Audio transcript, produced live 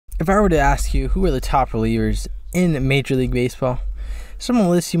If I were to ask you who are the top relievers in Major League Baseball, some of the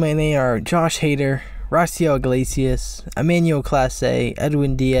lists you might name are Josh Hader, Raciel Iglesias, Emmanuel Clase,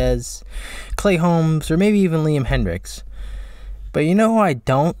 Edwin Diaz, Clay Holmes, or maybe even Liam Hendricks. But you know who I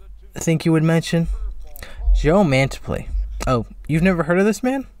don't think you would mention? Joe Mantiply. Oh, you've never heard of this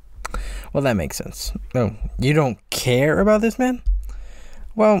man? Well, that makes sense. Oh, you don't care about this man?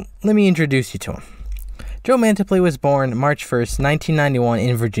 Well, let me introduce you to him. Joe Mantiply was born March 1st, 1991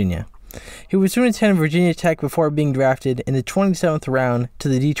 in Virginia. He would soon attend Virginia Tech before being drafted in the 27th round to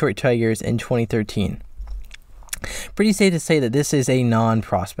the Detroit Tigers in 2013. Pretty safe to say that this is a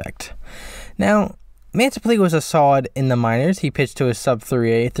non-prospect. Now, Mantiply was a solid in the minors. He pitched to a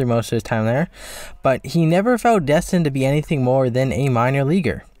sub-3A through most of his time there, but he never felt destined to be anything more than a minor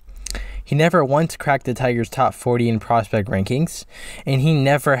leaguer. He never once cracked the Tigers' top 40 in prospect rankings, and he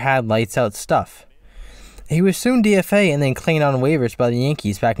never had lights-out stuff. He was soon DFA and then claimed on waivers by the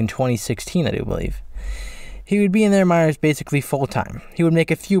Yankees back in 2016, I do believe. He would be in their minors basically full-time. He would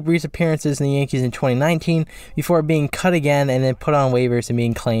make a few brief appearances in the Yankees in 2019 before being cut again and then put on waivers and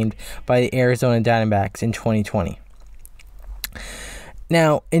being claimed by the Arizona Diamondbacks in 2020.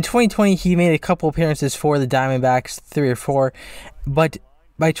 Now, in 2020, he made a couple appearances for the Diamondbacks, 3 or 4, but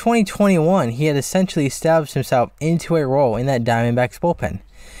by 2021, he had essentially established himself into a role in that Diamondbacks bullpen.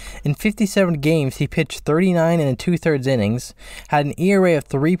 In 57 games, he pitched 39 and 2/3 innings, had an ERA of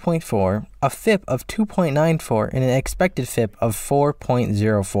 3.4, a FIP of 2.94, and an expected FIP of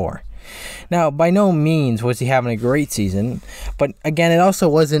 4.04. Now, by no means was he having a great season, but again, it also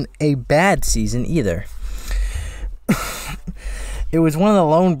wasn't a bad season either. It was one of the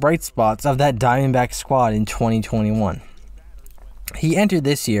lone bright spots of that Diamondback squad in 2021. He entered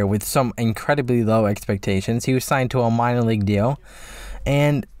this year with some incredibly low expectations. He was signed to a minor league deal,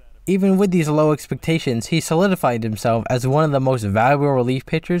 and even with these low expectations, he solidified himself as one of the most valuable relief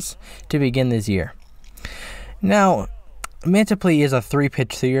pitchers to begin this year. Now, Mantiply is a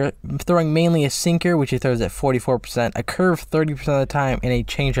 3-pitch hitter, throwing mainly a sinker, which he throws at 44%, a curve 30% of the time, and a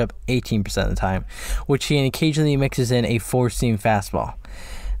changeup 18% of the time, which he occasionally mixes in a 4-seam fastball.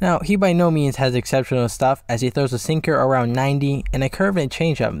 Now, he by no means has exceptional stuff, as he throws a sinker around 90 and a curve and a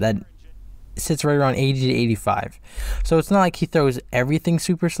changeup that sits right around 80 to 85. So it's not like he throws everything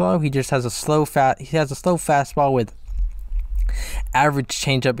super slow. He just has a slow fastball with average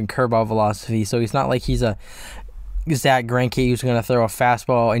changeup and curveball velocity. So he's not like he's a Zach Greinke who's going to throw a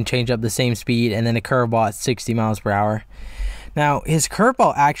fastball and change up the same speed and then a curveball at 60 miles per hour. Now, his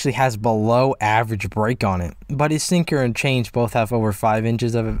curveball actually has below average break on it, but his sinker and change both have over 5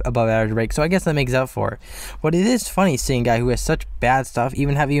 inches of above average break, so I guess that makes up for it. But it is funny seeing a guy who has such bad stuff, who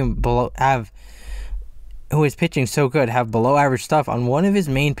is pitching so good, have below average stuff on one of his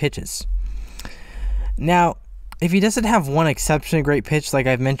main pitches. Now, if he doesn't have one exceptionally great pitch, like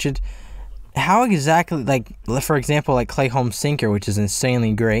I've mentioned, how exactly, for example, like Clay Holmes' sinker, which is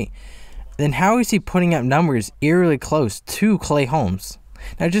insanely great, then how is he putting up numbers eerily close to Clay Holmes?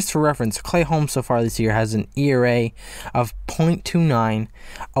 Now, just for reference, Clay Holmes so far this year has an ERA of .29,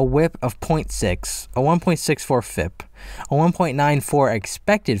 a WHIP of .6, a 1.64 FIP, a 1.94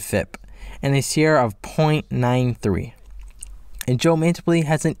 expected FIP, and a SIERA of .93. And Joe Mantiply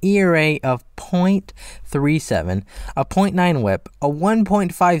has an ERA of .37, a .9 WHIP, a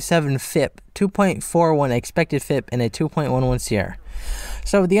 1.57 FIP, 2.41 expected FIP, and a 2.11 SIERA.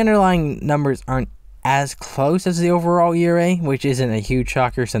 So the underlying numbers aren't as close as the overall ERA, which isn't a huge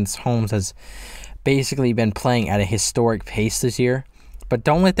shocker since Holmes has basically been playing at a historic pace this year. But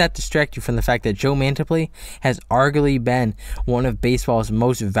don't let that distract you from the fact that Joe Mantiply has arguably been one of baseball's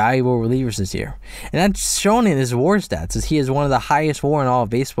most valuable relievers this year. And that's shown in his WAR stats, as he is one of the highest WAR in all of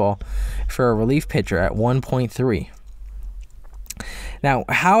baseball for a relief pitcher at 1.3. Now,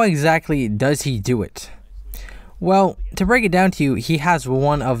 how exactly does he do it? Well, to break it down to you, he has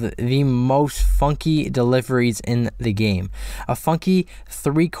one of the most funky deliveries in the game. A funky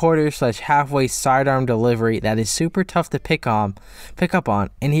 3/4 / halfway sidearm delivery that is super tough to pick up on,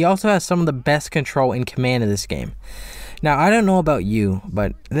 and he also has some of the best control and command of this game. Now, I don't know about you,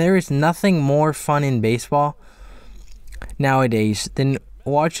 but there is nothing more fun in baseball nowadays than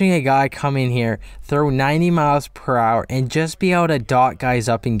watching a guy come in here, throw 90 miles per hour, and just be able to dot guys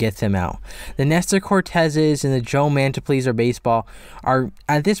up and get them out. The Nestor Cortezes and the Joe Mantiplys of baseball are,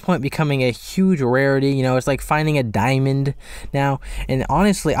 at this point, becoming a huge rarity. You know, it's like finding a diamond now. And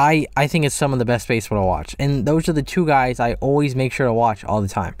honestly, I think it's some of the best baseball to watch. And those are the two guys I always make sure to watch all the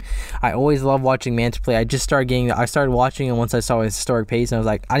time. I always love watching Mantiply. I started watching him once I saw his historic pace, and I was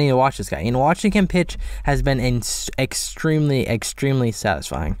like, I need to watch this guy. And watching him pitch has been extremely, extremely satisfying.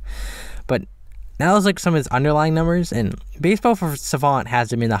 But that was like some of his underlying numbers. And Baseball for Savant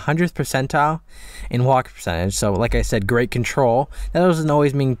has him in the 100th percentile in walk percentage. So like I said, great control. That doesn't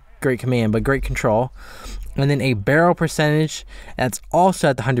always mean great command, but great control. And then a barrel percentage that's also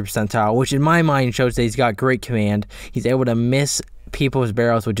at the 100th percentile, which in my mind shows that he's got great command. He's able to miss people's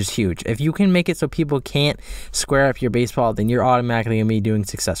barrels, which is huge. If you can make it so people can't square up your baseball, then you're automatically going to be doing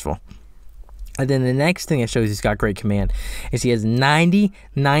successful. And then the next thing that shows he's got great command is he has 99th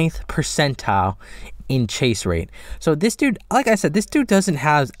percentile in chase rate. So this dude, like I said, this dude doesn't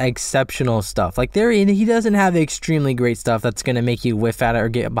have exceptional stuff. Like he doesn't have extremely great stuff that's going to make you whiff at it or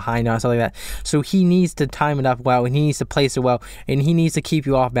get behind on it, stuff like that. So he needs to time it up well, and he needs to place it well, and he needs to keep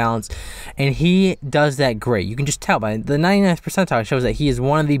you off balance. And he does that great. You can just tell by the 99th percentile shows that he is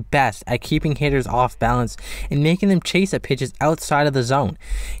one of the best at keeping hitters off balance and making them chase at pitches outside of the zone.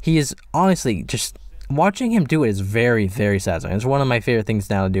 He is honestly just watching him do it is very, very satisfying. It's one of my favorite things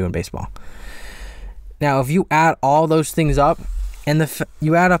now to do in baseball. Now, if you add all those things up, and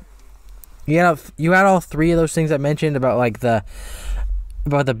you add all three of those things I mentioned about the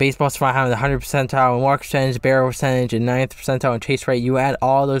baseball spot having the 100th percentile and walk percentage, barrel percentage, and 90th percentile and chase rate, you add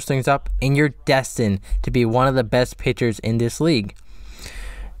all those things up, and you're destined to be one of the best pitchers in this league.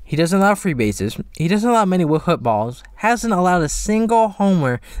 He doesn't allow free bases. He doesn't allow many whip balls. Hasn't allowed a single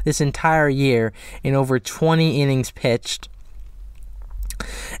homer this entire year in over 20 innings pitched.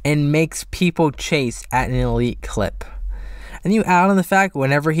 And makes people chase at an elite clip. And you add on the fact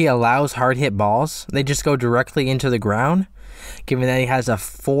whenever he allows hard hit balls, they just go directly into the ground, given that he has a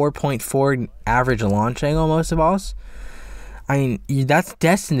 4.4 average launch angle most of balls. I mean, that's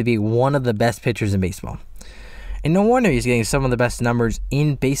destined to be one of the best pitchers in baseball. And no wonder he's getting some of the best numbers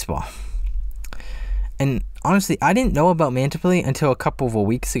in baseball. And honestly, I didn't know about Mantiply until a couple of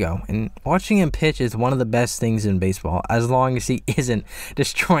weeks ago. And watching him pitch is one of the best things in baseball, as long as he isn't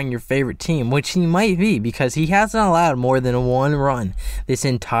destroying your favorite team, which he might be, because he hasn't allowed more than one run this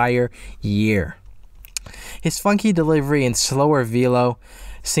entire year. His funky delivery and slower velo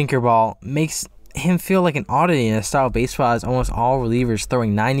sinker ball makes him feel like an oddity in a style of baseball, as almost all relievers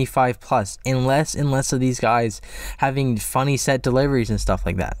throwing 95 plus, and less of these guys having funny set deliveries and stuff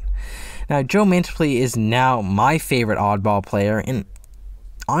like that. Now, Joe Mantiply is now my favorite oddball player, and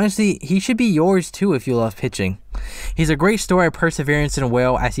honestly, he should be yours too if you love pitching. He's a great story of perseverance and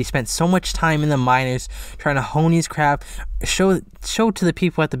will, as he spent so much time in the minors trying to hone his craft, show to the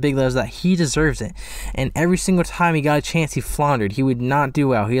people at the big levels that he deserves it. And every single time he got a chance, he floundered. He would not do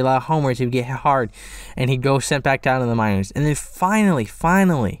well. He'd allow homers, he would get hit hard, and he'd go sent back down to the minors. And then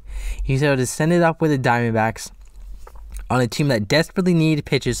finally, he's able to send it up with the Diamondbacks on a team that desperately needed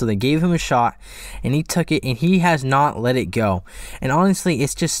pitches, so they gave him a shot, and he took it, and he has not let it go. And honestly,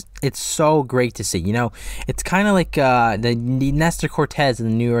 it's so great to see. You know, it's kind of like the Nestor Cortez of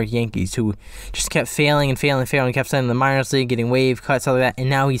the New York Yankees, who just kept failing, and kept sending the minors league, getting wave cuts, all of that, and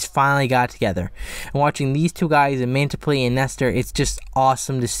now he's finally got together. And watching these two guys, in Mantiply and Nestor, it's just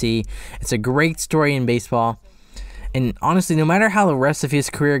awesome to see. It's a great story in baseball. And honestly, no matter how the rest of his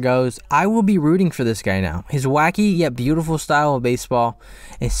career goes, I will be rooting for this guy now. His wacky yet beautiful style of baseball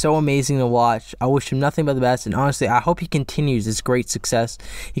is so amazing to watch. I wish him nothing but the best, and honestly, I hope he continues this great success.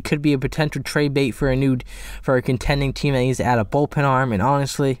 He could be a potential trade bait for a contending team that needs to add a bullpen arm, and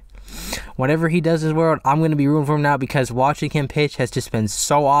honestly, whatever he does in his world, I'm going to be rooting for him now, because watching him pitch has just been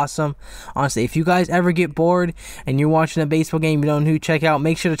so awesome. Honestly, if you guys ever get bored and you're watching a baseball game you don't know who to check out,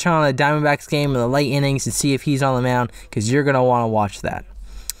 make sure to turn on the Diamondbacks game in the late innings and see if he's on the mound, because you're going to want to watch that.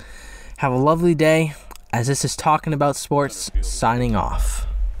 Have a lovely day, as this is Talking About Sports, signing off.